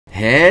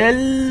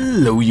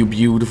Hello you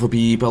beautiful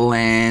people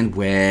and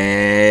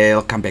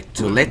welcome back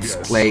to Let's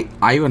Play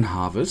Iron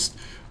Harvest,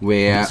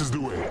 where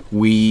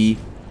we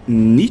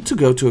need to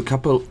go to a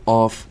couple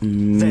of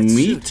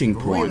meeting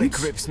points. Really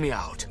grips me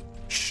out.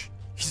 Shh,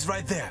 he's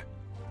right there.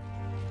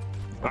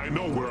 I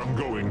know where I'm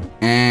going.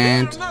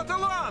 And not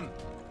alone.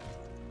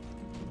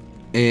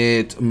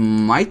 it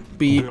might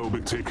be They'll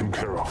be taken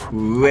care of.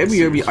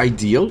 very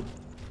ideal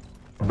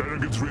Better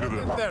get rid of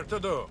them. There to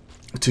do.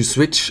 to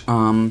switch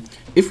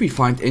if we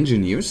find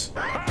engineers,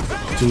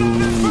 to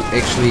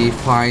actually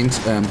find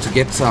to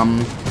get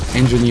some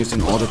engineers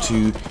in order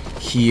to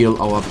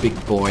heal our big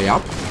boy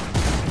up.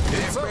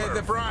 It's paid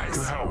the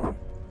price. How?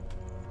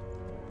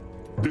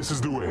 This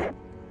is the way.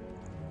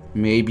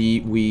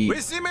 Maybe We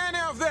see many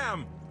of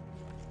them.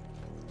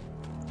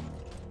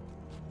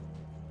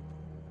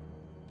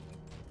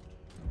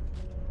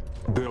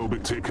 They'll be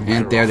taken care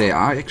and there of. they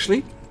are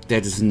actually.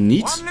 That is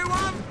neat. Only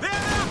one. They're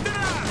after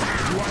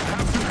us. Do I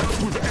have to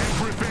help with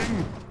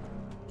everything?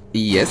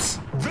 Yes.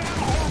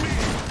 Them or me?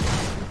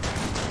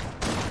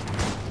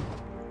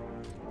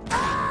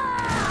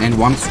 And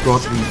one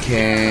squad we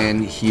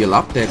can heal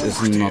up. That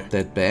is not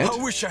that bad. I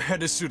wish I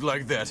had a suit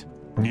like that.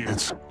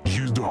 Yes,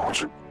 you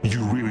don't.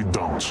 You really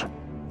don't.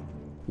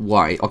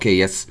 Why? Okay,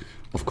 yes,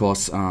 of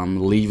course.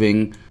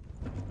 Leaving,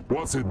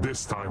 What's it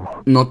this time?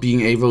 not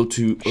being able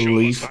to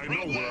leave, I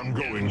know where I'm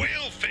going.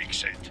 We'll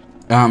fix it.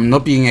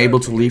 not being able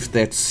to leave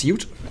that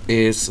suit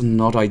is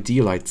not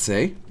ideal, I'd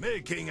say.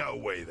 Making our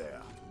way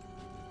there.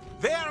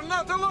 They are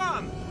not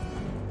alone.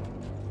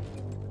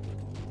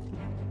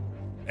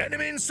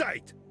 Enemy in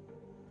sight.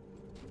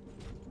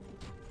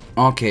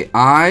 Okay,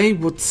 I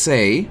would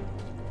say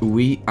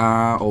we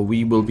are, or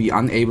we will be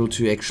unable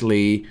to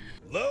actually.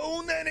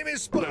 Lone enemy Let me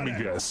spotted.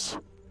 guess.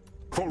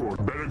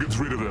 Forward, better get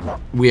rid of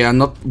them. We are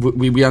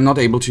not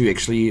able to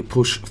actually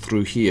push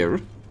through here,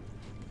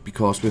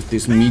 because with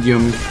this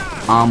medium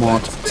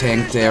armored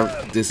tank there,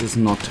 this is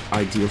not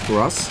ideal for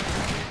us.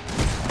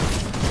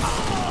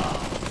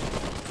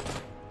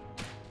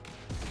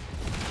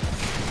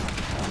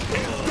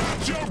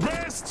 That's your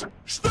best!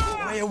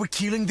 Why are we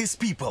killing these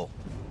people?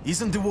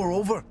 Isn't the war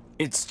over?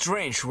 It's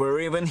strange we're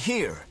even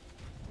here,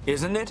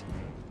 isn't it?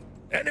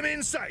 Enemy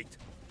in sight.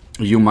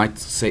 You might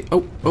say,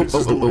 oh.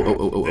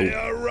 They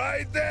are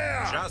right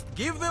there. Just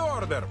give the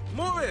order.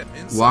 Move it.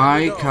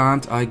 Why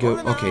can't I go?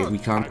 Okay, we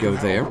can't go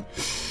there.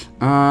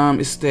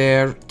 Is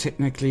there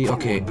technically?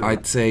 Okay,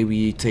 I'd say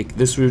we take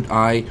this route.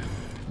 I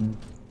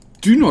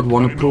do not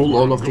want to pull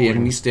all of the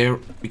enemies there,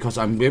 because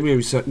I'm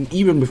very certain,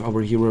 even with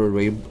our hero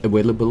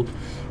available,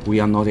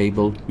 we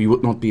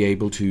would not be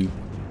able to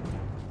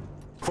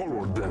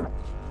Forward then.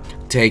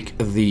 take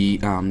the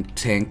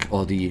tank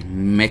or the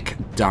mech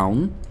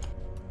down.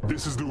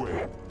 This is the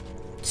way.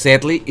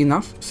 Sadly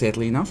enough.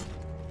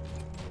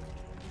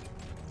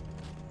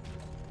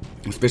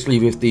 Especially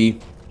with the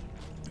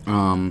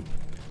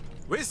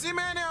We see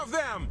many of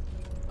them.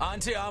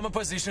 Anti-armor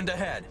positioned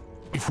ahead.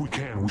 If we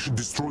can, we should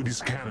destroy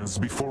these cannons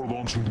before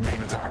launching the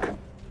main attack.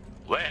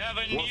 We have a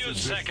What's new it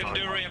this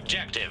secondary time?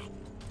 objective.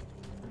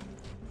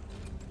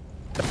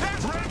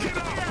 Break it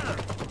up!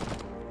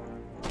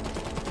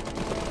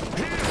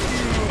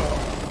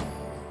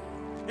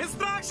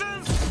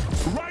 Instructions.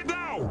 Right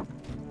now!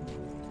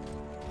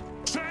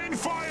 Chain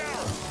fire!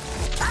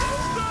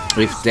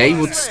 if they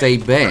would stay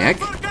back,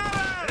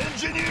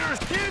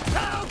 Engineers, need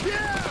help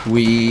here.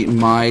 we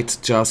might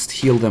just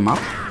heal them up.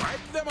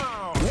 Wipe them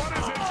out. What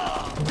is it?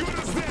 Good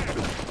as dead!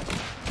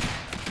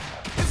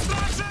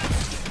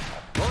 Instructions.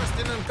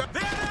 Austin and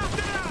they're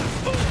after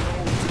us.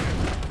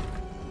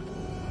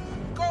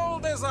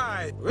 Cold as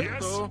ice. Will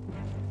Yes. do.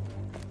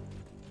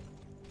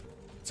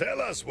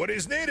 Tell us what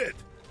is needed.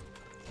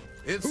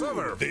 It's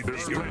over. The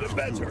There's bigger plenty the to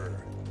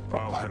better.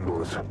 I'll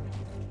handle it.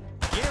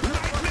 Give them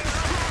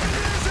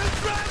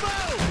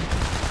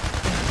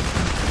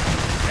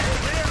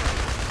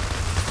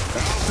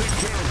I'll take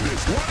care of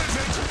this. What is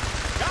it?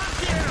 Come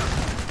here.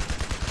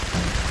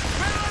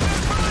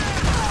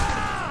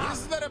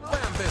 Is there a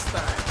plan this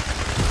time?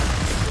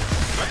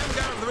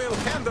 Vanguard will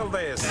handle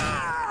this.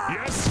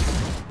 Yes?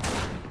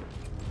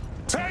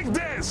 Take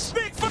this!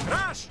 Big foot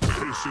rush. They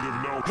should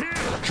have known.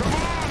 Here! Come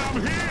on,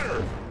 I'm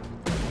here!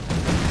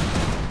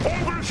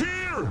 Over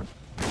here!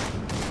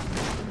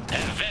 A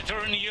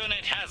veteran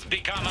unit has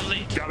become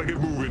elite. Gotta get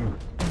moving.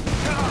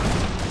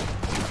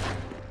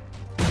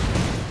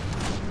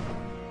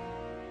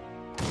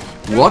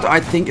 What I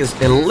think is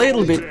a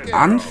little bit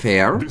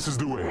unfair. This is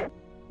the way.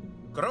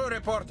 Crew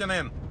reporting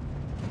in.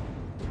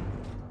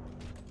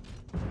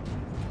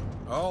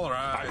 All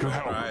right, can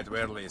help.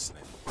 we're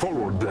listening.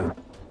 Forward then.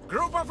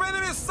 Group of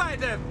enemies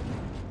sighted.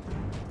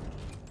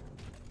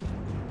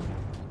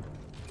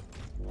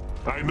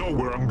 I know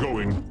where I'm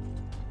going.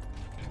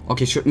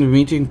 Okay, shouldn't the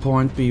meeting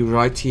point be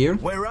right here?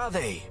 Where are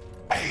they?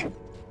 Hey,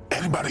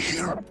 anybody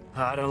here?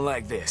 I don't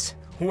like this.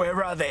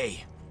 Where are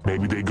they?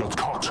 Maybe they got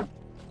caught.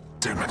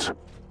 Damn it.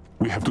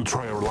 We have to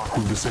try our luck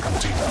with the second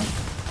team.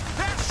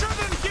 They're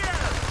shooting here.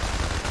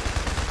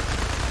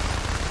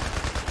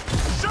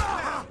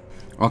 Shoot!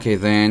 Okay,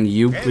 then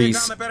you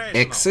please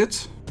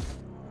exit.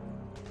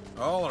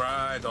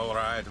 Alright,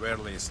 we're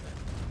listening.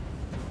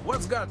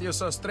 What's got you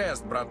so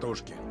stressed,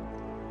 bratушки?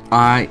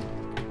 I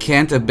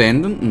can't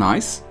abandon.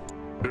 Nice.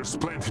 There's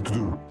plenty to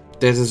do.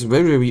 This is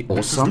very, very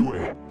This is the awesome.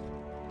 way.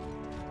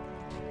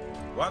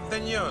 What the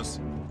news?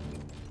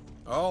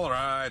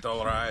 Alright,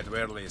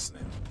 we're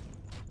listening.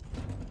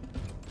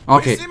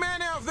 Okay, See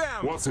many of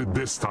them! What's it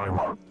this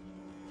time?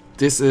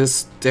 this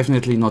is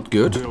definitely not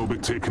good. They'll be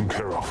taken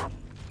care of.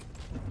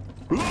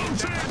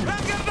 Launch it!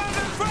 Vanguard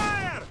under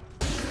fire!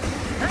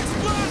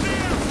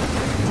 Explosive!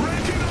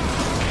 Break it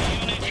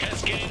up! Unit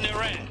has gained a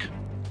rank.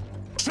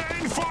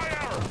 Chain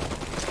fire!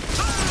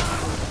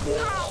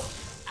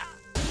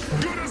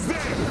 Good as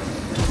dead!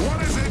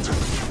 What is it?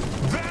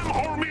 Them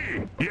or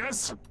me?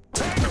 Yes?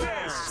 Take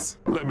this!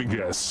 Let me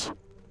guess.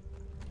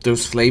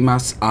 Those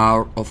flamers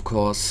are, of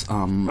course,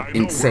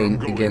 insane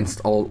going. against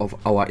all of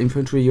our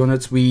infantry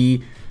units.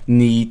 We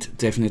need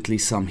definitely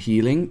some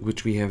healing,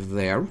 which we have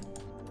there.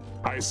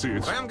 I see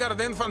it.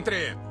 Vanguard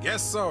infantry!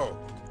 Guess so!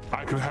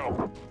 I can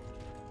help.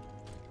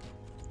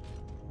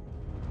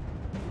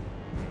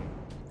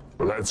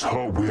 Let's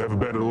hope we have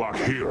better luck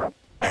here.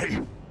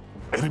 Hey,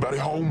 anybody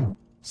home?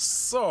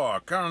 So,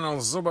 Colonel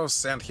Zubov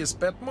sent his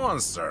pet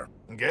monster.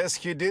 Guess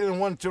he didn't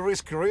want to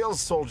risk real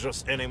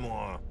soldiers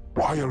anymore.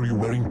 Why are you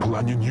wearing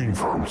Polanian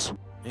uniforms?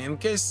 In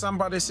case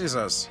somebody sees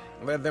us,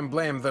 let them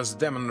blame those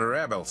demon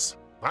rebels.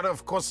 But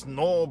of course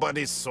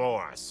nobody saw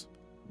us.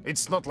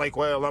 It's not like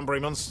we're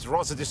lumbering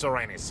monstrosities or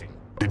anything.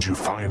 Did you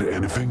find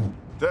anything?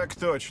 Так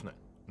точно.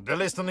 The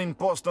listening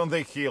post on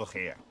the hill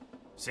here.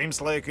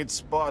 Seems like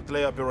it's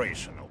partly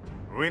operational.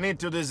 We need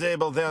to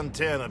disable the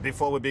antenna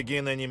before we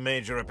begin any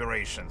major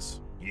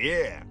operations.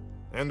 Yeah,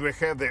 and we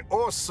have the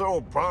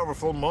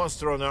oh-so-powerful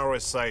monster on our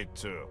side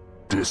too.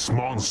 This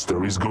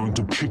monster is going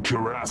to kick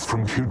your ass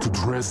from here to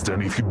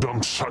Dresden if you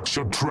don't shut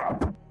your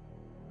trap.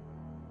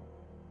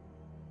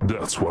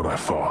 That's what I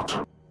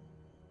thought.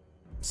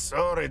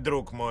 Sorry,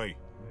 друг мой.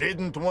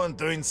 Didn't want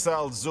to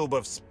insult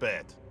Zubov's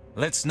pet.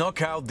 Let's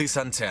knock out this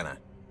antenna.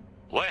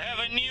 We have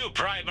a new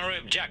primary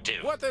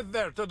objective. What is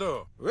there to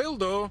do? Will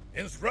do.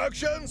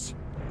 Instructions?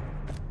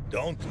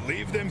 Don't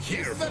leave them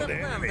here Is for there a the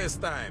plan enemy. this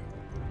time?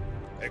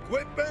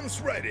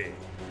 Equipment's ready.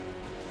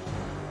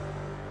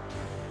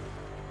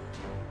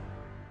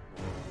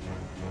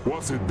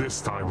 What's it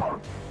this time?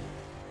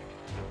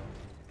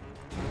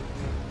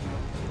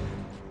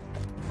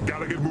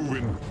 Gotta get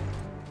moving.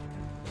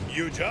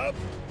 New job?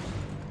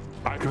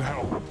 I can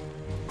help.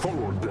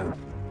 Forward then.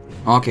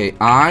 Okay,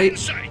 I...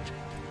 Sight.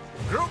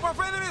 Group of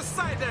enemies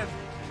sighted!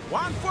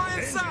 1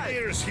 point sight!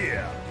 Engineers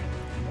here.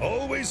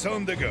 Always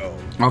on the go.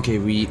 Okay,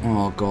 we...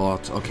 Oh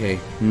god, okay.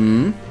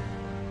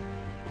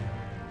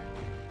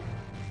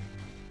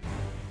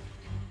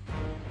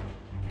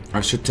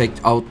 I should take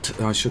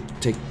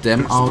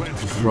them out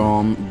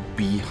from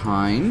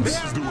behind. They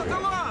are not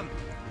alone!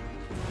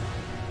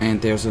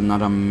 And there's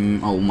another...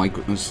 Oh my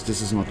goodness,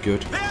 this is not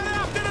good. They are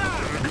after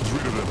us! Get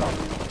rid of them.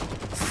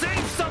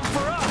 Save some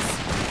for us.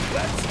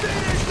 Let's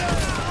finish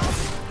this.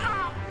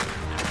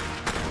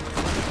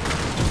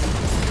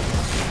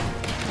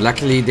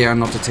 Luckily, they are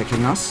not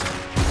attacking us.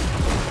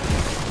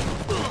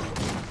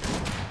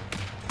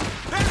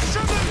 They're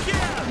shooting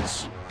here!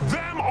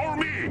 Them or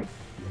me?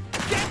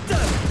 Get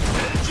them.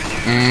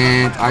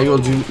 And I will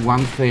do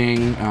one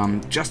thing,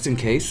 just in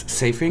case,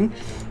 saving,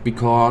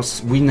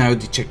 because we know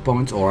the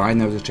checkpoints, or I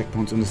know the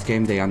checkpoints in this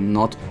game, they are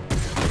not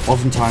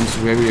oftentimes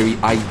very, very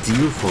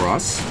ideal for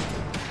us.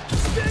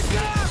 Stick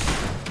up.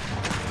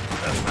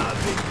 There's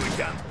nothing we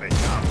can't pick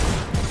up.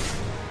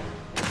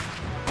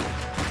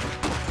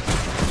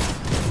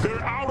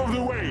 They're out of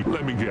the way.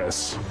 Let me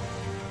guess.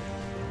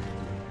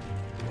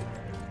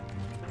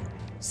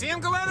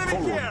 Single enemy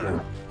Forward here!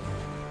 then.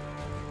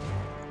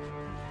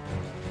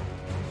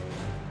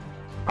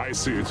 I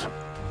see it.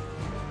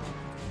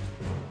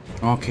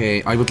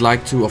 Okay, I would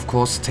like to, of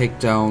course, take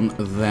down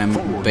them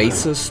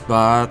bases,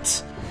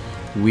 but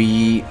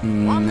we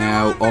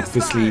now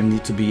obviously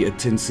need to be a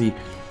tinsy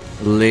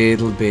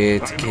little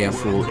bit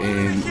careful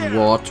in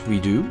what we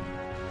do.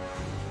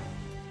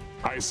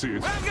 I see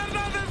it. Vanguard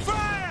under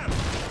fire!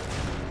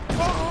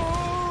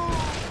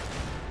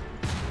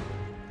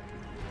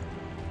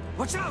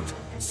 Watch out!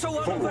 So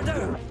over Forward there!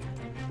 then.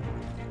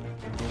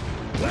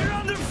 We're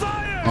under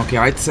fire. Okay,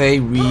 I'd say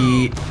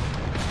we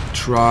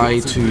try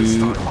What's it this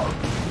to... time?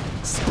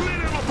 Split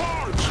them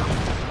apart.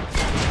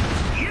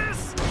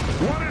 Yes.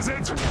 What is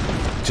it?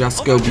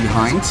 just go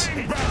behind.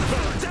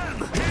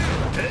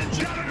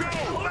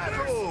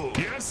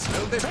 Yes.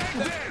 Take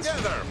this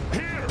together!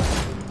 Here.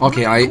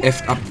 Okay, I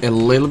effed up a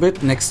little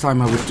bit. Next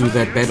time I would do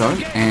that better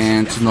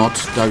and not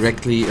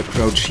directly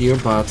approach here,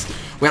 but...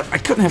 Well, I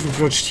couldn't have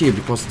approached here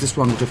because this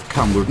one would have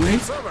come, wouldn't it?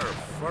 It's over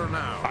for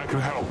now. I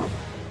can help.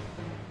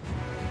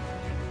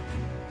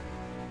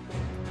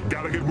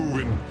 Gotta get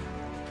moving.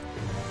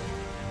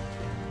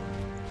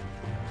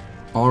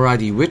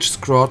 Alrighty, which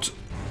squad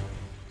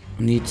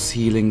needs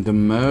healing the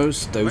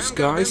most? Those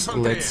Vanguard guys.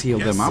 infantry. Let's heal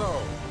Yes, them up.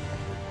 so.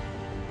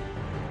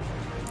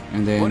 And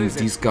What then is it?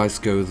 these guys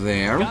go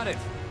there. Got it.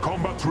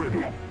 Combat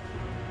ready.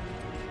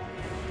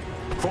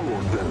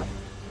 Forward then.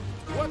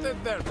 What is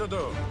there to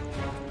do?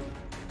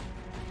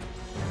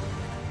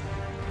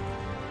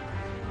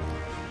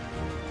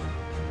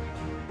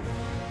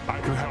 I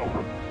can help.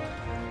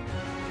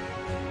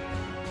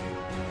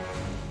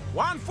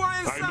 One for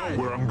I inside!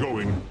 know where I'm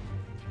going.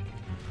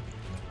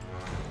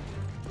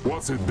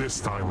 What's it this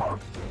time?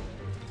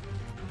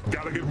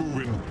 Gotta get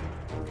moving.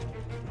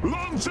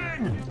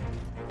 Launching!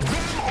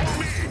 Them or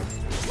me!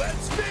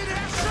 Let's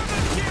finish him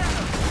here!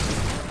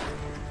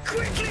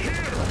 Quickly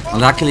here!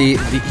 Luckily,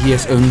 he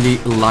has only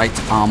light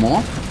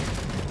armor.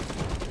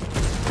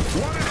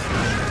 What is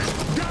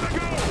it? Gotta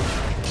go!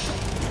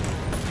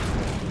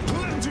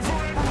 Plenty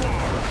for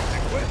everyone!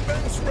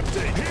 Equipment's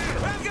ready! Here!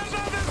 Let's get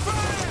another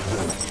fire!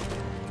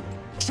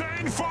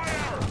 Chain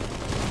fire!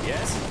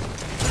 Yes?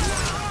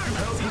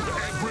 Help with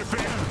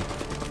everything!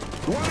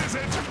 What is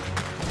it?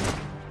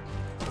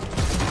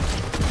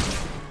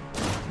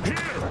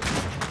 Here!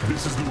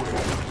 This is the way.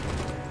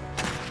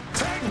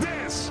 Take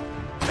this!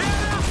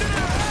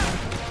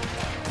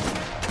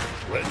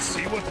 Let's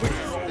see what we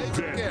They're all Take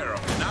dead. care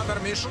of another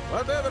mission.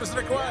 Whatever's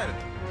required.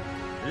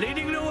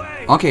 leading the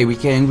way. Okay, we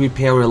can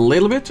repair a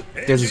little bit.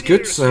 This is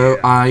good. So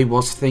I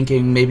was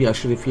thinking maybe I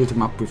should have healed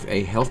him up with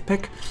a health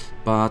pack,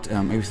 but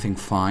everything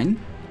fine.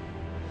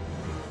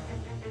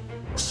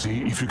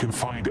 See if you can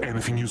find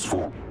anything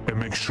useful, and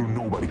make sure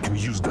nobody can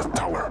use that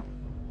tower.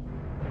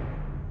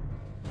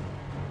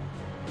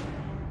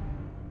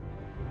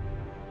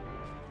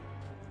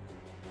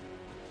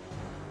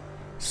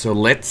 So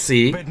let's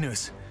see. Bad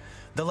news.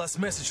 The last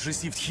message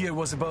received here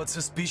was about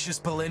suspicious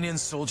Polanian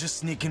soldiers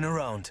sneaking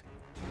around.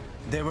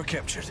 They were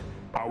captured.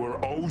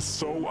 Our oh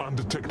so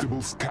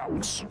undetectable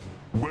scouts.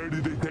 Where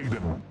did they take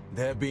them?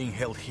 They're being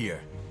held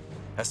here.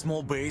 A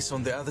small base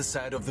on the other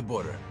side of the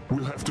border.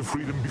 We'll have to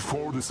free them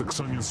before the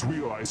Saxonians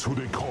realize who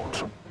they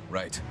caught.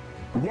 Right.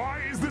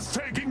 Why is this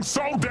taking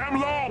so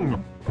damn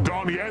long?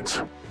 Done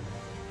yet?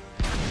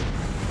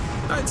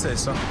 I'd say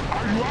so.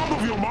 Are you out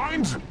of your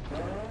mind?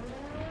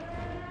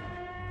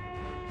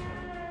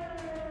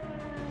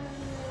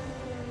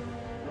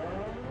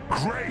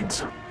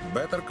 Great!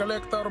 Better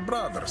collect our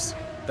brothers.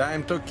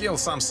 Time to kill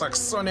some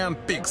Saxonian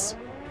pigs.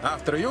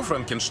 After you,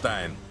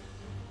 Frankenstein.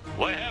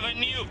 We have a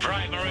new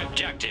primary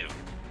objective.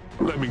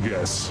 Let me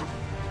guess.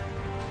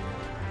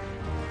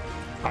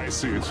 I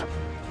see it.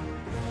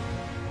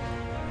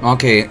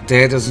 Okay,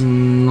 that is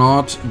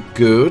not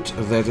good.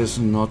 That is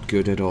not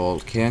good at all.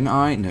 Can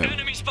I? No.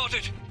 Enemy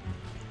spotted.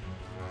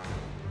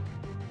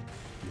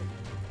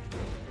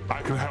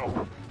 I can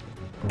help.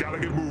 Gotta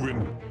get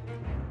moving.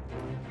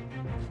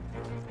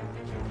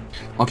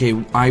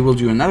 Okay, I will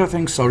do another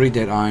thing. Sorry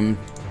that I'm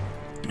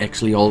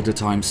actually all the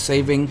time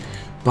saving,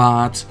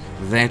 but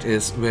that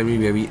is very,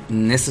 very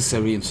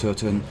necessary in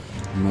certain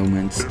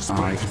moments,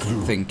 I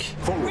think.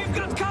 We've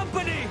got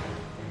company!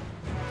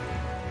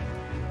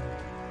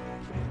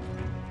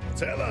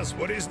 Tell us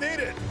what is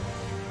needed.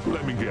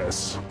 Let me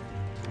guess.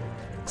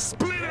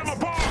 Split them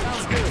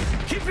apart!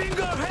 Keeping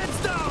our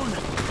heads down!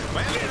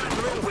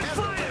 Open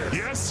fire!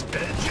 Yes?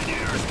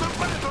 Engineers to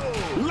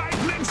battle!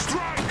 Lightning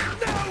strike!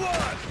 Now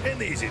what?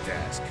 An easy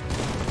task.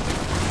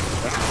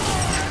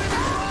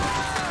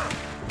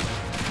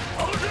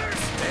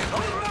 Orders!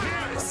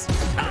 Orders!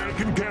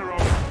 Taken care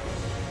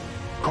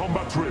of.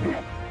 Combat ready.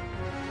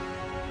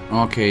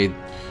 Okay,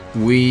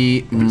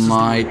 we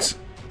might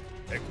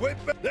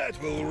Equipment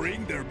that will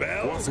ring their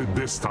bell. What's it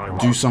this time?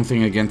 do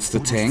something against the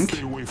We must tank.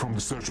 Stay away from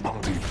the search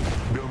party.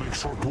 They'll make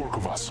short work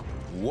of us.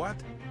 What?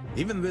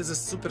 Even with a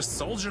super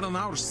soldier on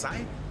our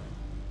side?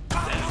 The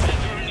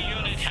veteran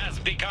unit has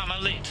become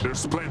elite.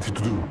 There's plenty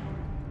to do.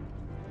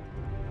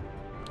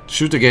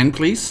 Shoot again,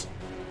 please.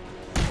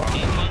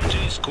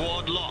 Infantry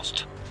squad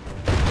lost.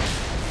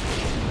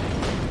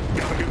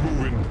 Gotta get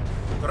moving.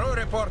 Crew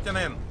reporting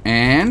in.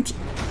 And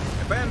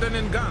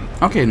Abandoning gun.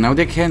 okay, now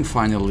they can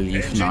finally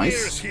leave. Engineers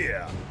Nice.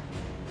 here.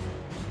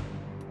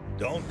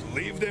 Don't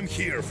leave them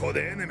here for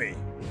the enemy.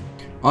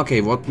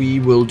 Okay, what we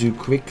will do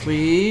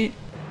quickly.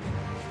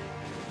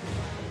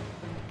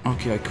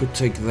 Okay, I could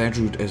take that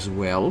route as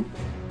well.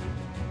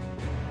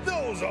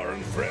 Those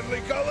aren't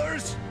friendly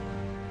colors.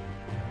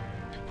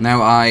 Now,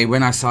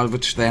 when I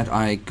salvaged that,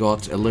 I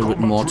got a little bit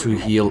more to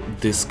heal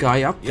this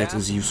guy up. That Yeah.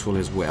 is useful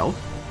as well.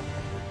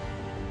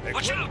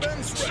 Watch out!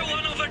 Equipment's ready.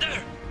 Someone over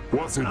there!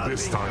 What's it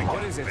this time?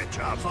 What is it?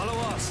 Follow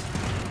us.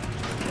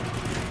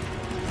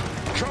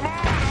 Come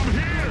on, I'm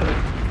here!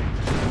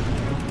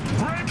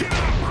 Break it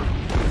up!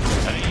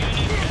 A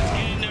unit has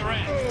gained the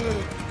rank.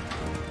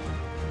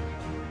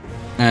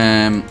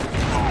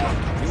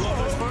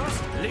 Lovers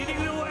first,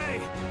 leading the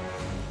way.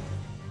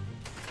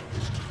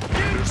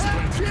 There's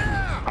plenty.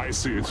 I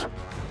see it.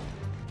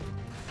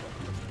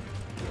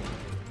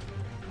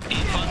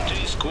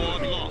 Infantry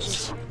squad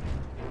lost.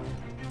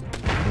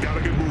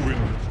 Gotta get moving.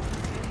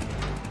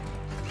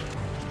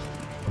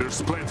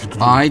 There's plenty to do.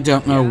 I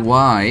don't know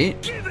why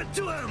Give it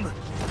to him.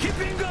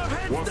 Keeping our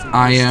heads What's down. it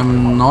I this am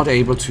time? not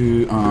able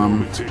to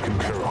Taken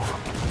care of.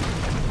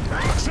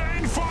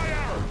 Chain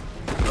fire!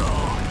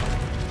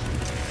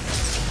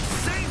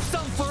 Save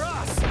some for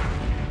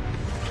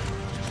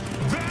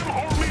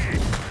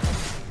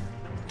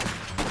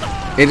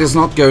It is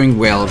not going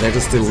well, that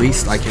is the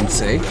least I can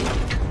say.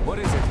 What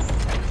is it?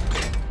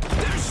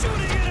 They're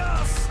shooting at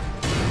us!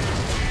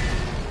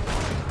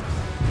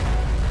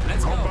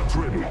 Let's go. Combat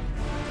ready.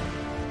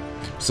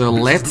 So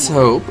let's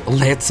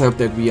hope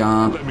that we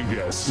are Let me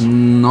guess.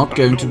 not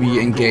going to be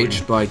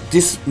engaged by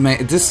this.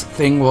 This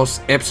thing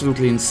was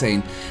absolutely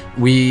insane.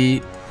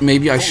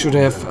 Maybe I should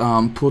have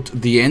put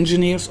the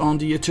engineers on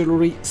the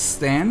artillery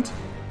stand.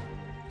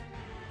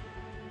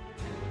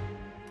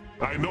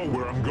 I know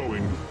where I'm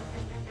going.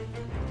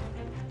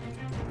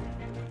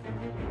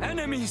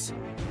 Enemies!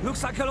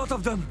 Looks like a lot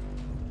of them.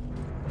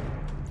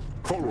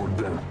 Forward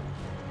then.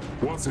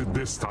 What's it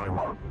this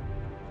time?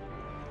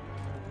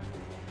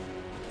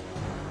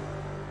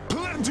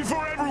 Plenty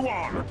for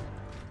everyone!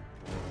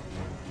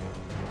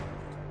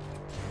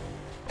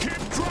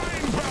 Keep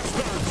trying,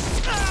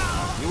 bastards!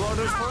 New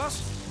orders for us?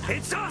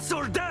 It's us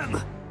or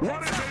them!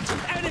 What is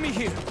it? Enemy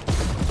here!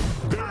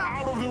 They're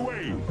out of the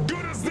way!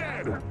 Good as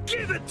dead!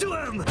 Give it to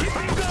him!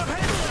 Keeping their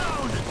heads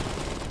down!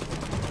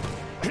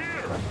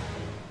 Here!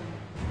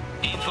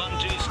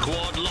 Infantry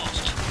squad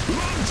lost.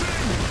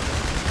 Launching!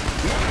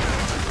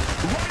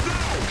 Right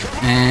now!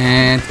 Come on!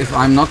 And if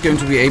I'm not going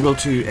to be able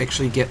to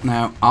actually get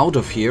now out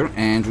of here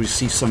and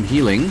receive some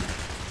healing,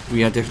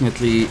 we are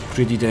definitely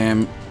pretty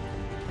damn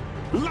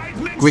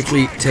Lightning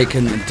quickly strike!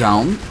 taken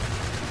down.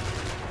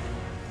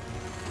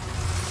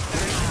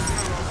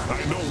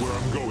 I know where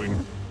I'm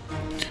going.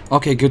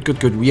 Okay,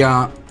 good. We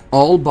are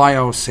all by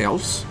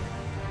ourselves.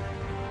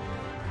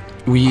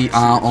 We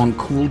are on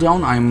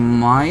cooldown. I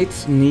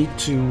might need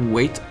to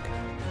wait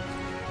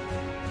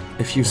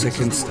a few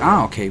seconds.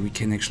 Ah, okay, we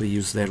can actually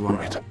use that one.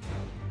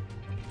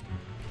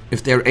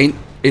 If there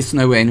is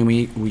no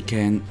enemy, we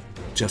can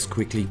just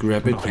quickly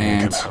grab it Nothing I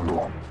and can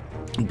handle.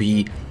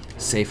 be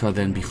safer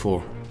than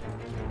before.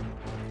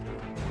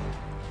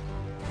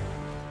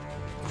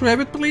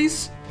 Grab it,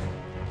 please.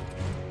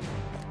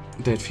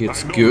 That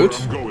feels I know good.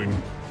 where I'm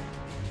going.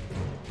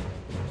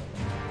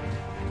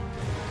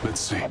 Let's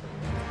see.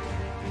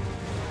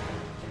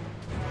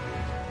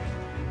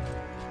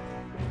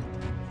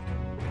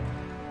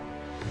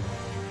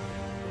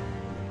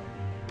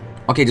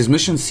 Okay, this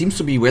mission seems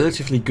to be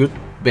relatively good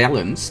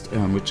balanced,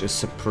 which is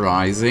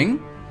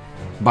surprising.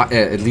 But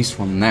at least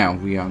for now,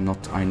 we are not.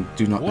 I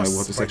do not know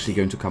what is actually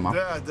going to come up.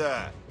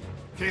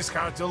 He's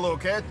hard to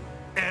look at,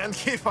 and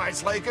he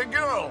fights like a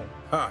girl.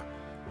 Huh.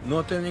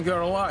 Not any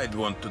girl I'd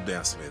want to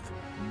dance with.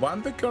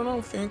 But the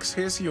colonel thinks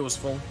he's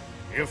useful.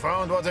 You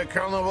found what the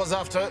colonel was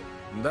after?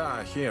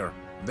 Da, here.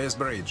 This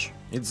bridge.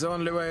 It's the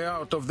only way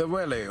out of the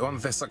valley on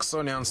the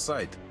Saxonian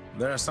side.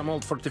 There are some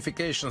old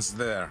fortifications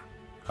there.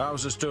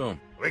 Houses too.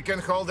 We can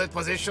hold that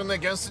position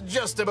against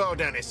just about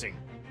anything.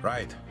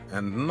 Right.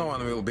 And no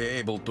one will be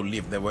able to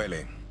leave the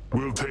valley.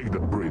 We'll take the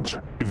bridge,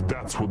 if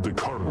that's what the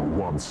colonel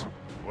wants.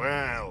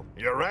 Well,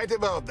 you're right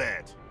about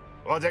that.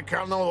 What the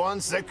colonel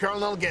wants, the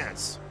colonel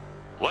gets.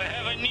 We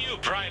have a new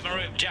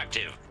primary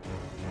objective.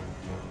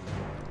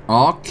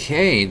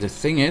 Okay, the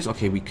thing is,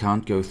 okay, we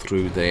can't go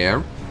through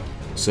there.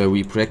 So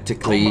we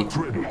practically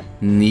Combat ready.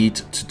 need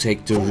to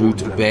take the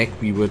route back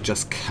we were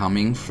just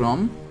coming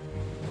from.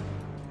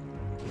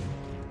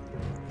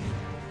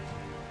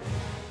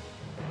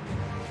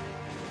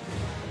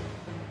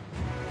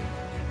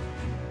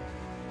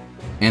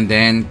 And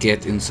then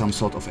get in some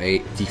sort of a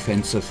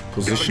defensive Gotta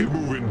position, get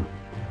moving.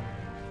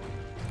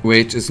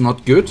 which is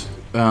not good.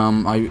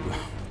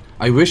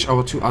 I wish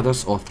our two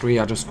others or three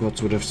other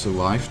squads would have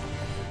survived.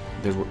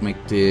 That would make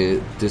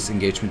this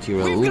engagement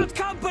here We've got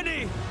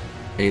company!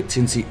 a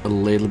tinsy a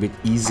little bit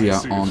easier I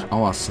see it. on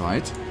our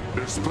side.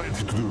 There's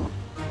plenty to do.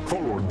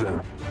 Forward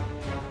then.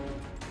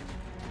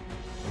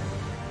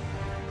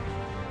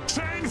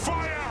 Chain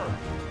fire!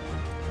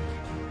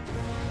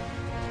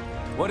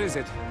 What is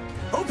it?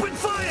 Open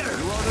fire!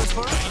 New orders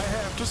for us? I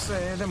have to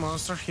say, the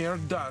monster here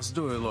does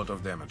do a lot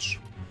of damage.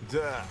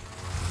 Duh.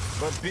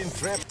 But being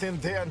trapped in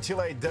there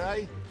until I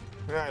die?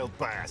 I'll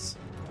pass.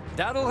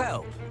 That'll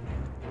help.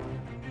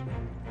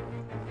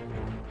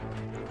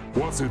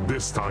 What's it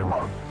this time?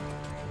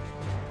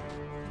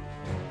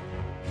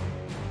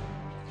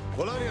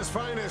 Polonia's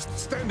finest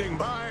standing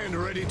by and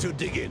ready to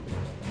dig in.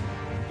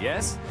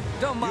 Yes?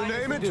 Don't mind.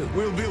 You name it,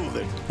 we'll build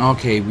it.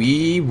 Okay,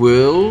 we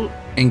will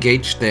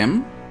engage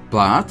them,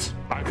 but...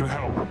 I can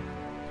help.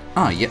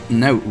 Ah, yeah,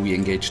 no, we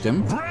engage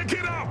them. Break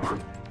it up!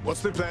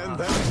 What's the plan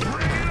then?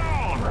 Bring it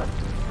on!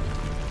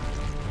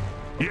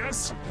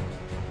 Yes?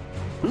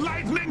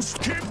 Lightnings,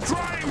 keep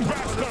trying,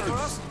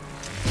 bastards!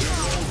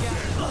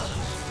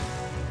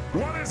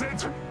 What is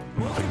it?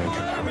 Nothing I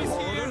can handle.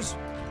 Orders?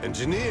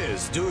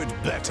 Engineers do it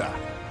better.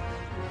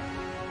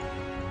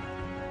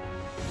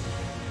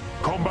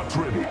 Combat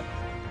ready.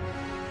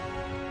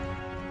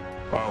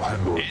 I'll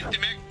handle it.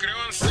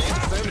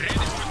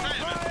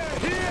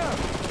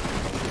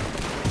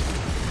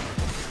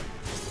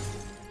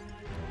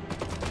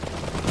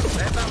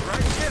 Set up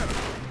right here.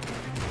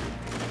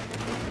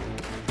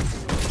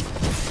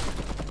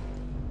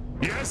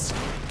 Yes?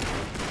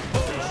 I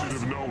should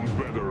have known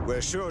better.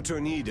 We're sure to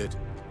need it.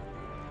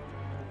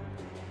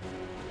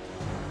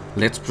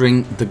 Let's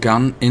bring the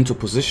gun into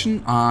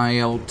position.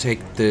 I'll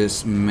take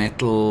this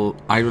metal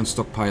iron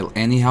stockpile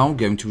anyhow.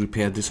 Going to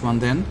repair this one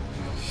then.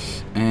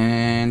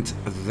 And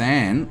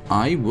then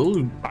I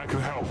will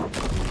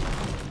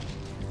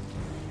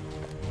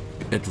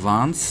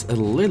advance a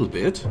little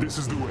bit. This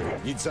is the way.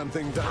 Need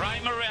something done.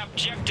 Primary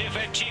objective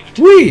achieved.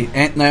 Whee!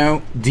 And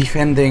now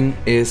defending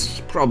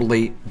is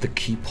probably the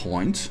key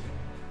point.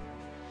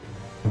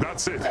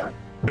 That's it.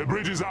 The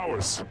bridge is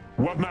ours.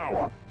 What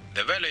now?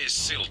 The valley is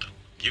sealed.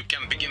 You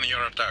can begin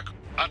your attack.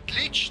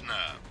 Отлично!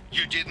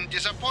 You didn't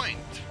disappoint.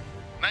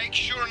 Make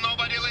sure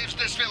nobody leaves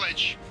this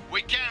village.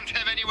 We can't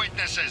have any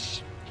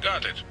witnesses.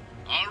 Got it.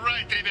 All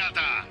right,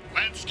 ребята.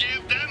 Let's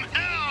give them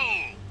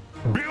hell!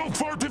 Build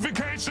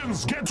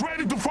fortifications! Get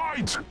ready to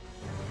fight!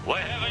 We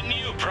have a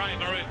new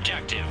primary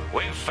objective.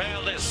 We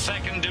failed a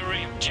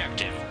secondary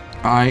objective.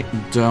 I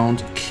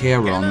don't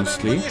care,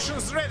 honestly.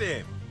 Ammunition's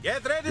ready.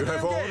 Get ready You to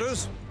have engage.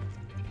 orders?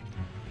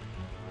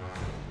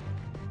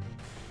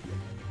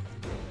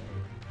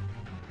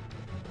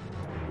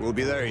 We'll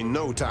be there in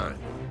no time.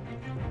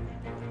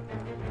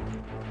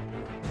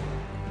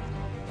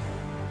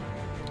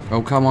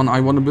 Oh, come on, I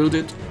want to build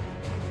it.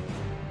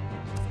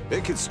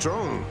 Make it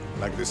strong,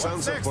 like the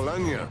sons of next?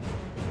 Polania.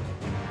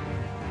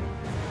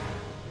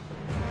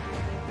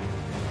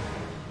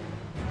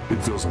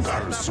 It doesn't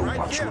hurt so right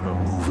much here. when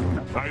I'm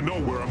moving. I know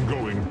where I'm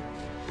going.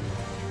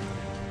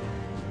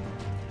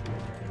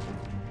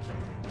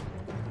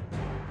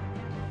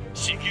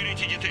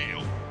 Security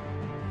detail.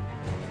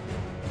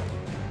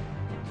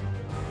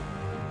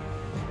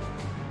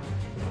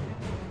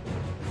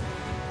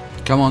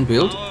 Come on,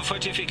 build. Our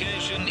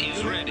fortification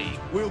is ready.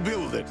 We'll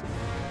build it.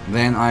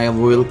 Then I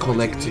will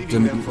collect the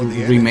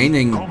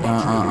remaining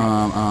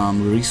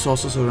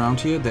resources around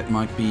here that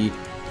might be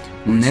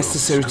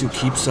necessary to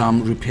keep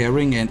some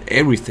repairing and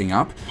everything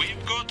up.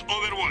 We've got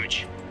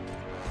Overwatch.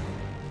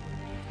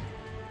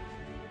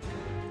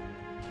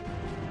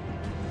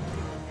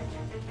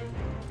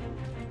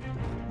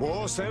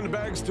 More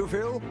sandbags to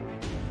fill?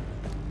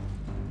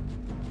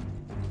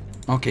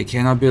 Okay,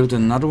 can I build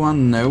another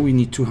one? No, we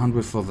need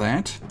 200 for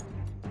that.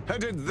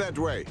 Headed that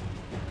way.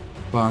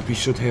 But we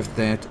should have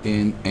that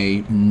in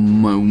a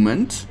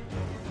moment.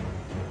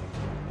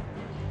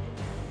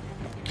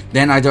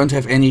 Then I don't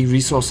have any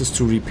resources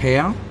to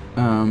repair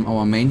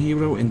our main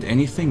hero and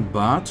anything,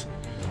 but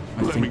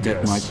I Let me think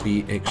that guess. might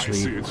be I see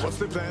actually it. What's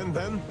the plan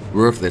then?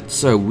 worth it.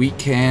 So we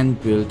can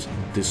build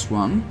this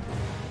one.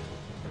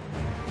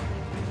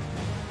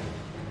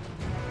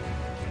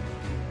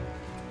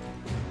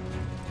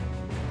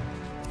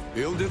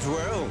 Build it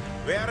well.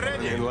 We are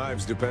ready. And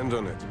lives depend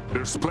on it.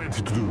 There's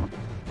plenty to do.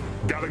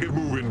 Gotta get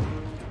moving.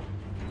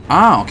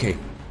 Ah, okay.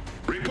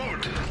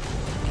 Report.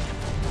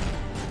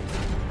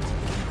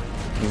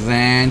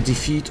 Then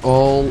defeat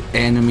all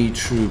enemy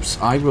troops.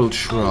 I will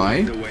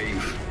try. The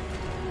wave.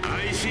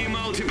 I see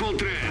multiple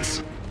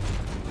threats.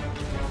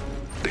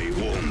 They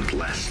won't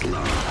last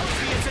long.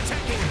 It's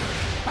attacking!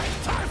 Hey,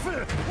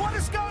 Typhon! What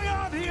is going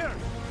on here?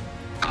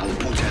 I'll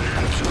put an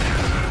end to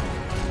them.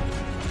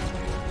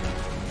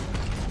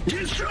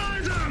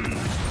 Destroy them!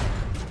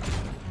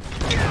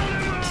 Kill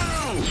them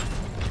all!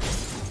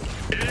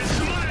 It's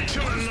my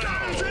turn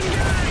now!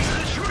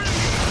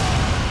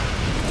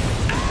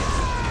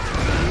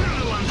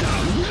 Another one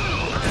down! Go!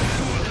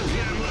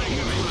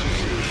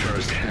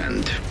 First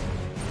hand.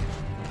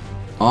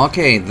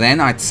 Okay, then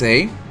I'd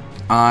say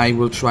I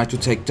will try to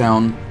take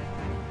down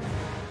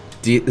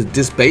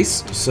this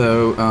base.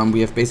 So we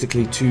have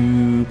basically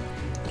two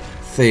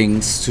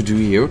things to do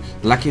here.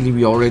 Luckily,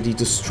 we already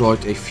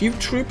destroyed a few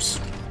troops.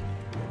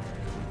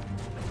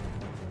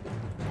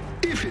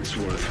 If it's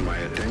worth my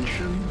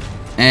attention.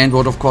 And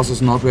what of course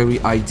is not very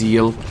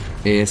ideal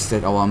is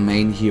that our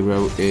main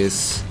hero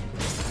is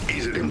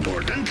Is it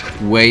important?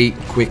 way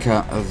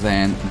quicker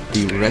than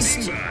the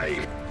rest.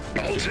 By.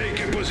 I'll take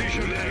a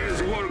position. There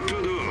is work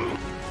to do.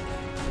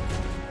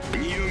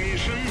 New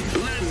mission.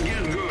 Let's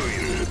get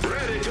going.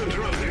 Ready to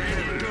drop the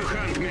hammer to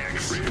hunt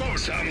next. Report.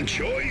 Some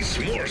choice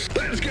more.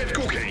 Let's get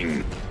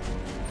cooking.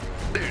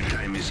 Their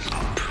time is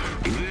up.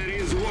 There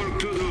is work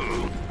to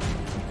do.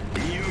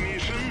 New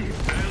mission.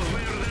 I'll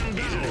wear them down.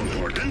 Is it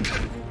important?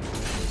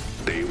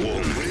 They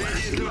won't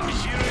last long.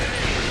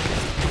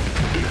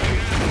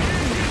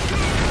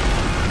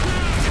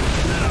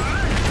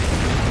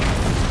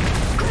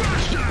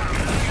 Crush them!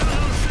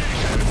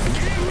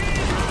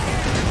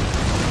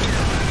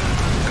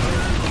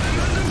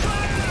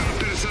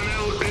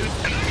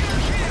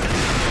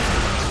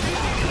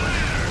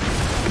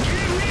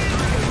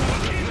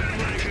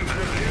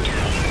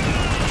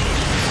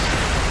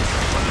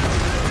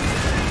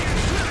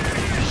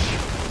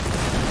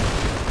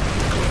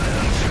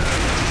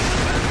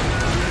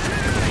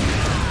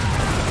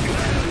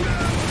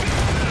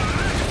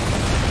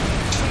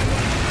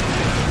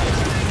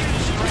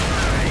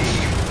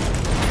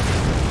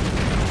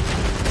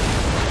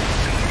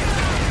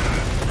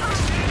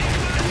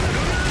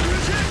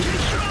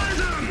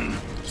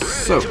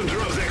 So,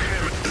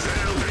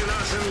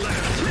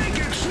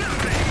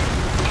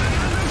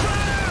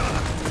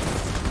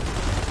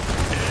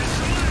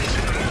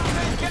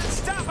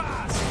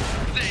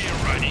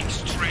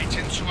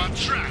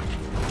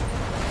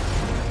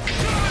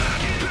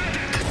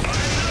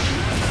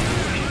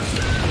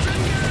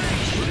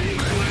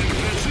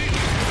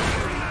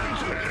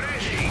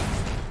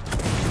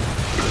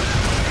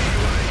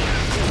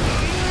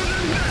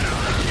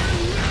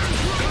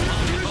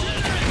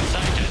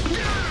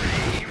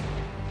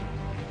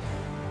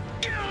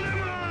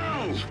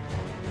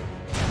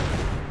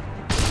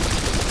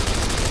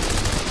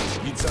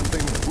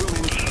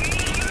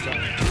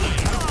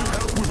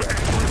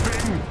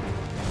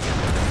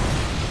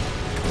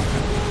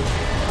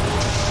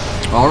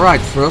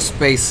 Alright, first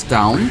base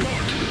down.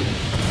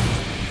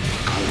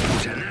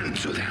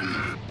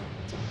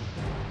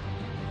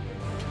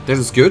 That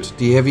is good.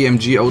 The heavy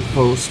MG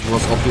outpost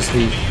was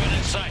obviously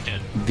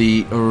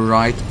the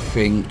right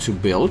thing to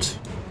build.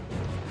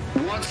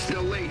 What's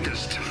the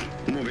latest?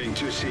 Moving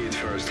to see it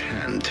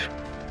firsthand.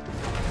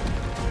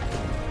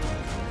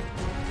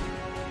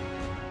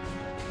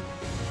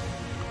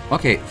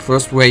 Okay,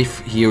 first wave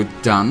here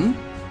done.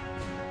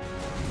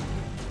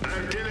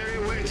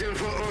 Artillery waiting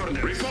for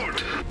orders.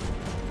 Report.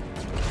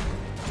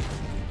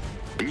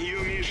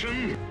 New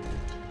mission.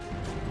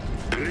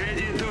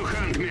 Ready to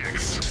hunt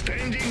mechs.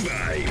 Standing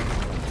by.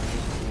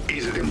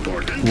 Is it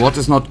important? What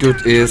is not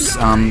good is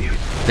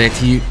that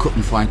he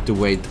couldn't find the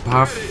way. The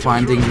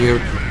pathfinding here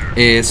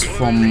is,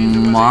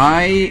 from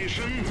my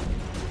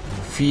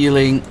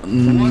feeling,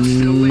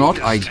 not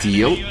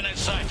ideal.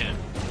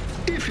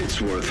 If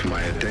it's worth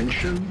my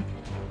attention.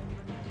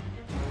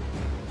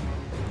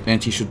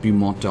 And he should be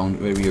mowed down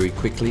very, very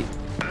quickly.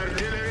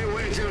 Artillery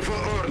waiting for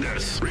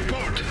orders.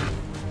 Report.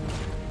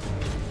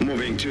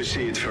 Moving to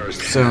see it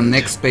first. So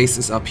next base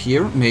is up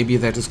here. Maybe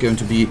that is going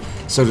to be,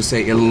 so to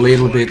say, a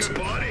little bit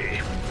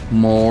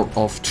more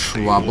of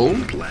trouble.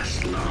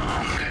 Last long.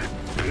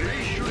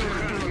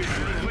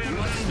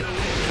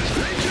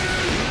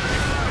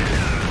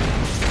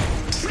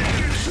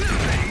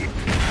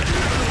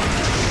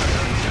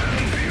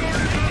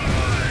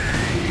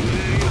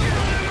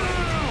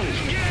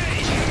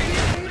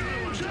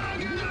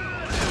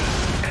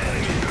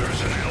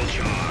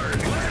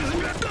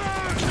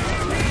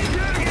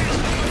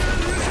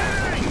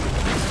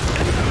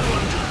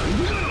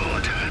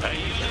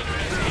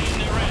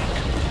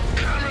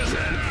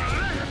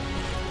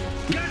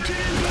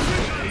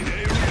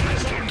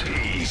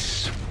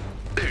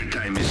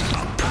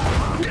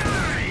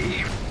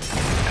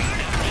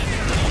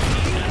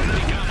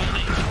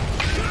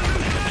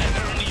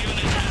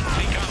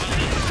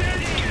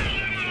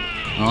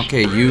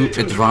 Okay, you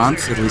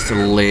advance at least a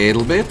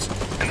little bit.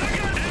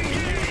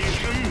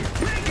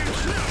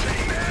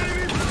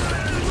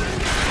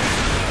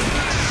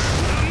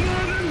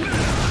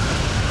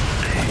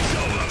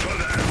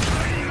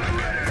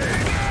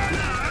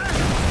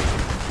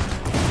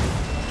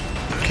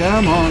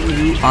 Come on,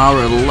 you are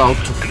allowed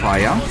to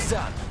fire.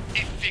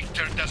 If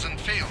Victor doesn't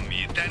fail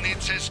me, then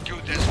it's as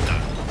good as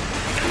done.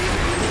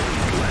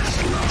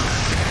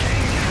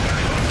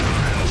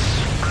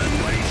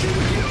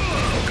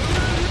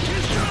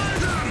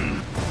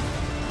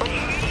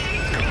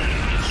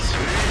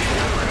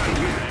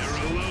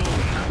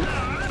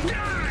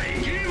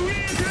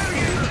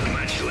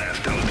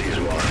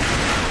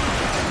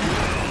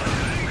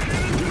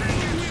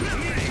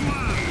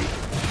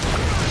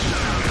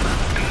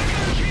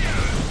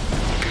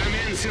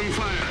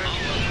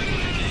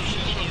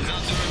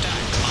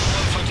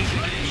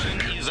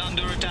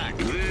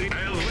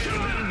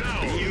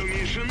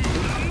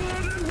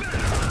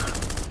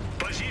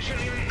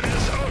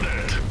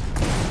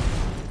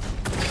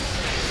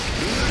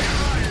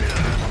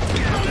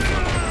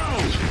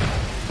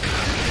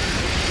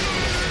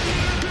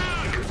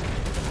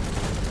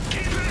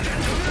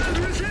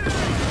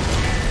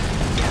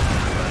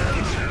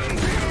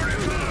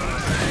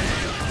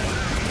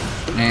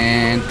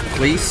 And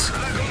please,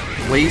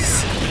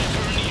 please.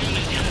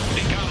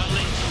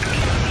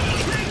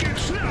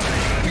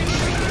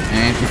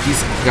 And if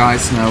these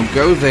guys now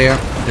go there,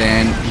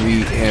 then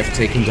we have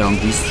taken down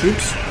these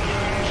troops.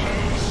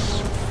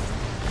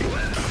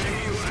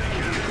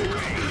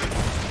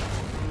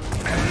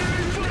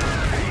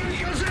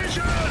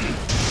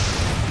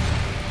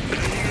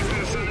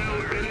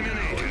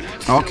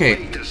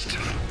 Okay.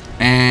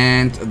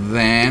 And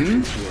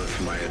then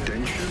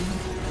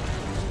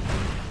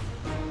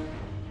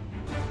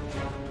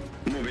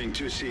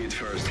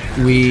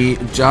we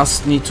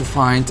just need to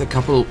find a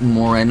couple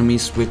more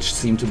enemies which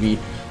seem to be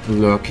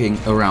lurking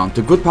around.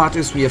 The good part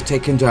is we have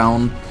taken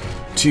down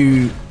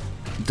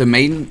the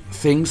main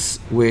things,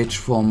 which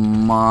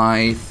from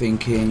my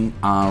thinking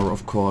are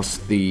of course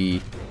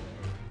we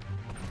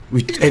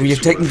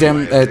have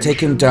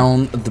taken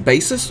down the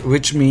bases,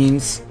 which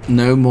means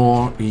no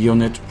more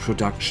unit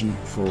production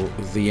for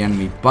the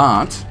enemy.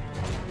 But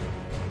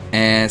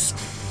as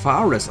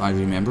far as I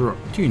remember,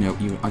 do you know,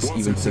 I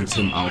even sent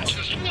him out.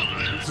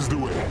 This is the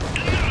way.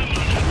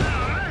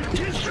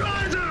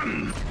 Destroy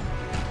them!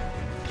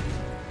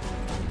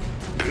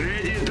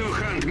 Ready to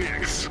hunt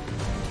mechs.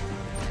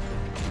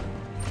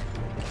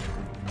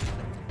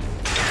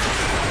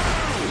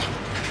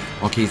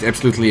 Okay, it's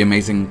absolutely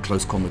amazing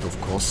close combat,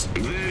 of course.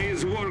 There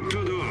is work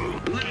to do.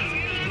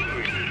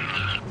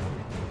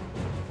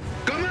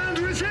 Command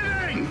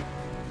receiving!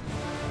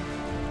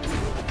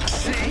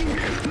 See?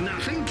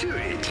 Nothing to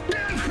it.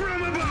 Death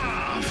from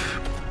above!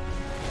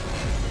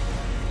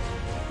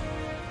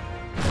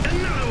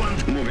 Another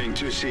one! Moving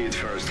to see it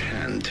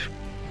firsthand.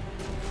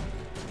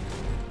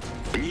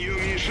 New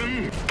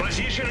mission.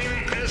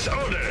 Positioning as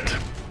ordered.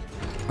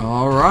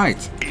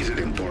 Alright. Is it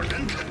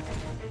important?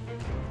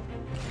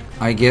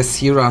 I guess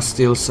here are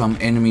still some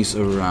enemies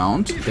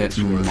around. That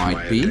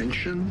might be.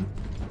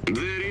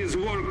 There is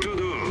work to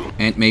do.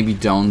 And maybe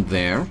down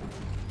there.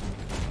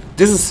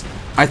 This is,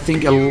 I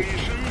think,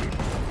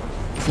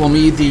 for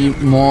me, the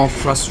more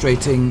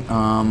frustrating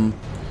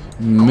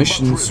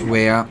missions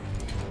where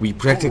we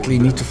practically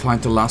need to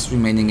find the last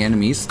remaining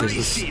enemies. This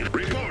is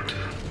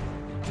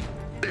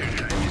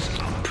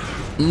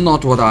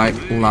not what I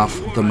love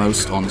the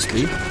most,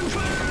 honestly.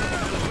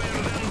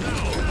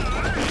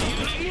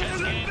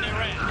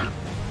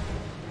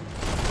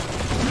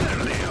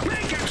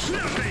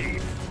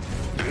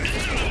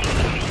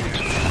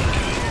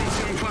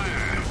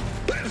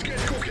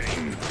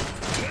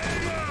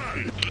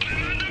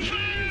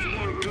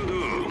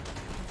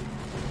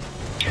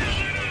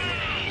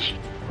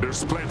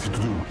 There's plenty to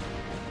do.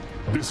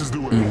 This is the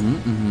way.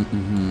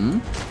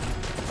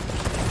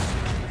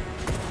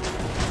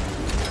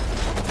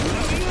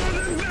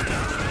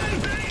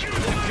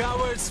 The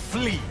cowards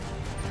flee.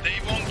 They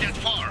won't get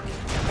far.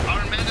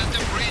 Our men at the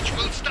bridge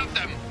will stop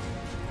them.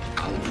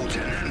 I'll put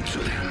an end to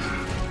them.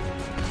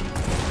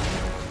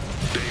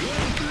 They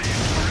won't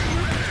live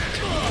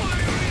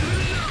forever.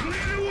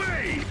 Clear the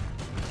way.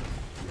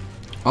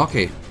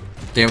 Okay,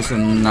 there's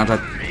another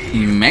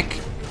mech.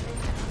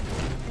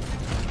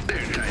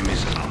 Their time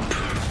is up.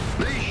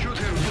 They should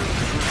have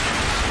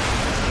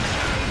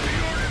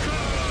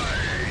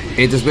built.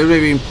 It is very,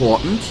 very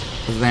important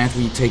that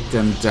we take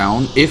them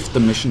down if the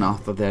mission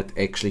after that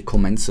actually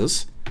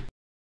commences.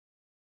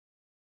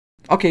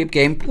 Okay,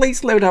 game,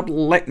 please load up.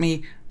 Let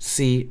me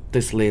see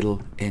this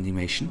little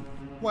animation.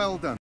 Well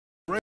done.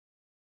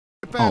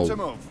 Prepare to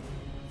move.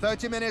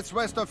 30 minutes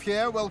west of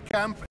here, we'll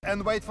camp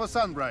and wait for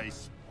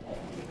sunrise.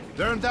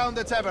 Turn down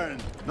the tavern.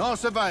 No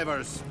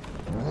survivors.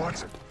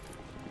 What?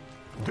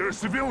 They're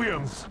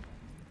civilians.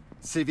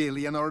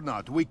 Civilian or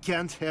not, we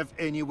can't have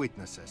any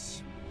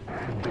witnesses.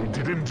 They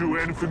didn't do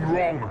anything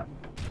wrong.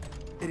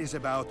 It is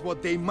about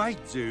what they might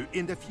do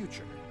in the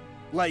future.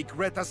 Like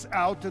rat us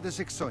out to the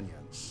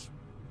Saxonians.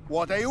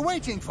 What are you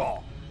waiting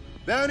for?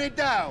 Burn it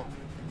down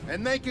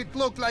and make it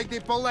look like the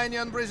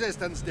Polanian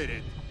resistance did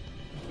it.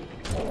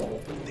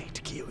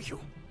 They'd kill you.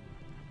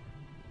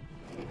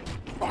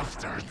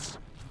 Bastards.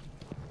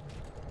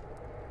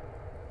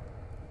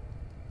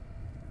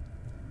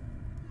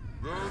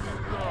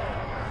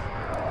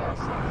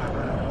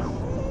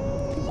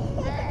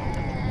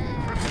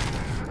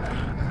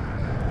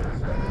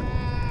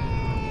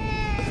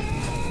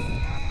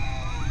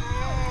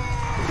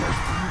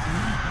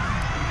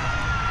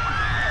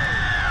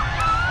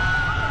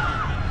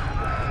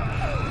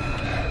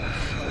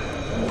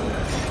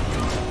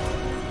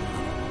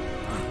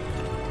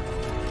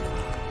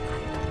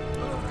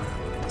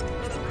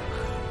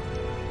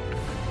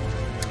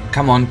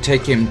 Come on,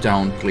 take him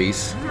down,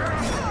 please.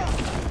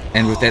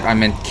 And with that I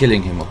meant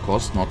killing him, of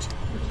course, not...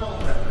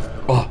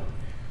 Oh!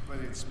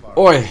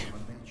 Oi!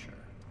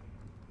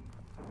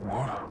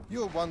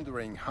 You're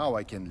wondering how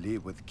I can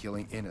live with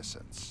killing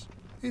innocents.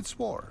 It's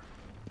war.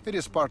 It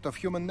is part of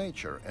human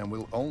nature and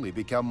will only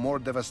become more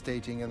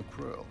devastating and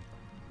cruel.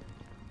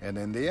 And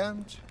in the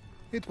end,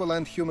 it will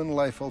end human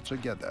life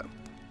altogether.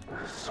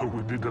 So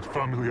we did that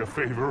family a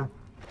favor?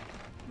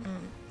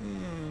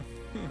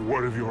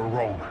 What if you're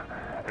wrong?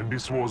 And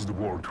this was the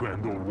war to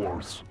end all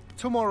wars.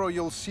 Tomorrow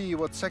you'll see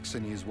what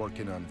Saxony is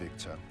working on,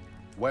 Victor.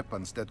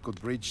 Weapons that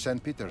could reach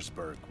St.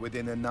 Petersburg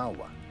within an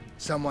hour.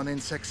 Someone in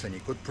Saxony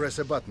could press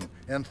a button,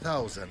 and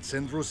thousands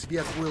in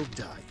Rusviet will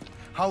die.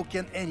 How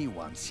can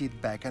anyone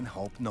sit back and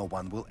hope no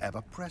one will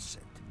ever press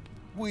it?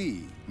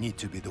 We need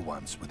to be the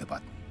ones with the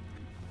button.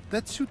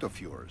 That suit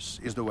of yours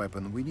is the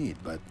weapon we need,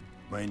 but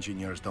my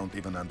engineers don't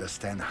even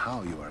understand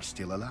how you are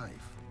still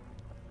alive.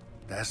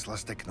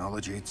 Tesla's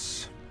technology,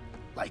 it's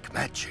like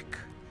magic.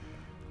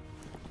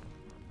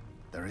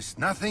 There is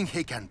nothing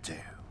he can do.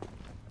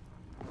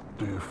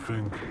 Do you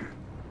think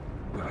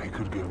that he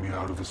could get me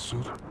out of the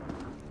suit?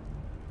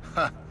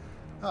 Ha!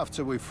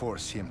 After we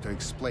force him to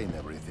explain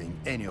everything,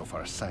 any of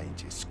our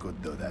scientists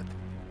could do that.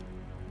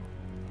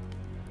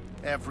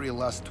 Every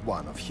last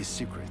one of his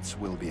secrets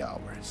will be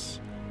ours.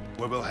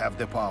 We will have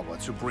the power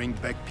to bring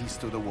back peace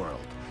to the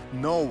world.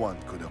 No one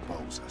could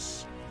oppose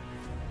us.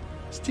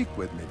 Stick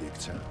with me,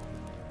 Victor,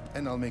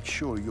 and I'll make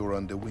sure you're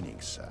on the winning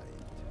side.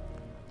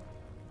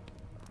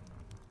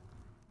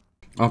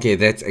 Okay,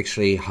 that's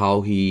actually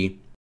how he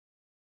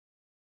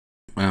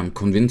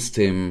convinced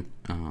him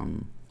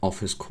of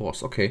his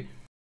course. Okay.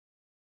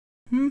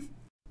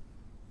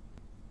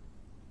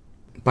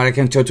 But I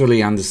can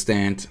totally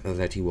understand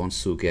that he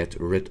wants to get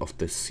rid of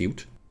this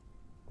suit.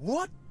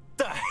 What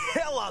the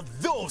hell are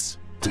those?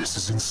 This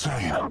is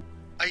insane.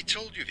 I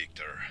told you,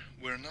 Victor,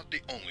 we're not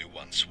the only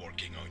ones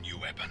working on new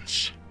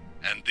weapons.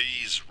 And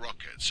these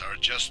rockets are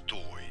just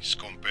toys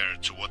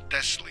compared to what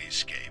Tesla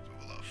is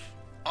capable of.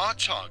 Our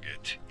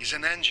target is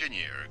an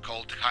engineer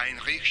called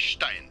Heinrich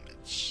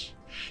Steinmetz.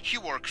 He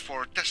worked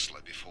for Tesla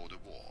before the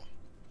war.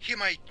 He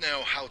might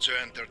know how to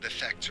enter the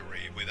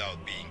factory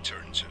without being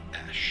turned to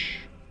ash.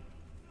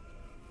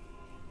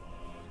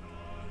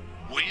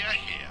 We are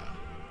here.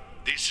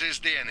 This is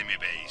the enemy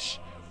base,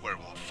 where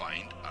we'll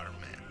find our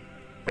men.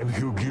 And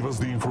he'll give us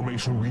the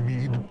information we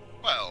need?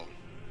 Well,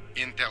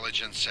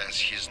 Intelligence says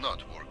he's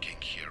not working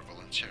here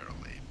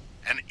voluntarily.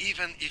 And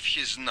even if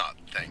he's not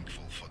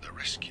thankful for the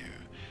rescue,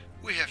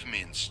 we have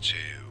means to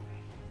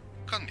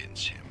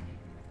convince him.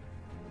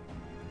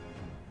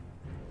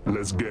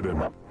 Let's get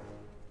him.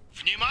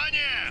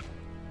 Внимание!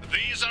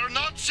 These are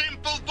not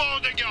simple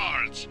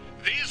bodyguards.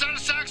 These are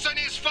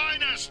Saxony's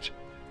finest.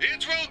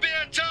 It will be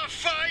a tough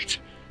fight,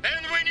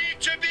 and we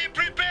need to be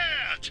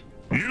prepared.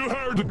 You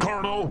heard the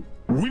Colonel.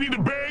 We need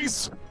a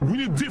base, we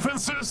need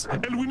defenses,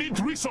 and we need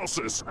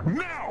resources.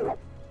 Now!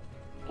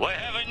 We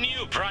have a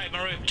new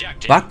primary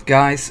objective. But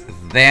guys,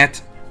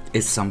 that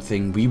is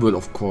something we will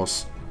of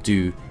course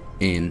do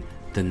in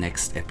the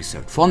next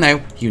episode. For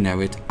now, you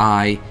know it.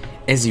 I,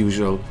 as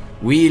usual,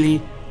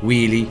 really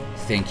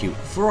thank you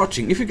for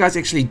watching. If you guys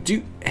actually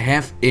do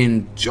have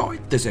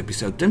enjoyed this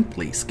episode, then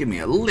please give me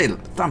a little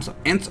thumbs up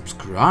and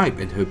subscribe,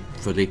 and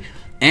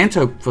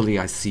hopefully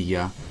I see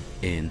ya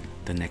in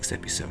the next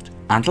episode.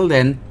 Until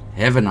then,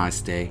 have a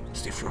nice day,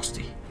 stay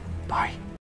frosty, bye.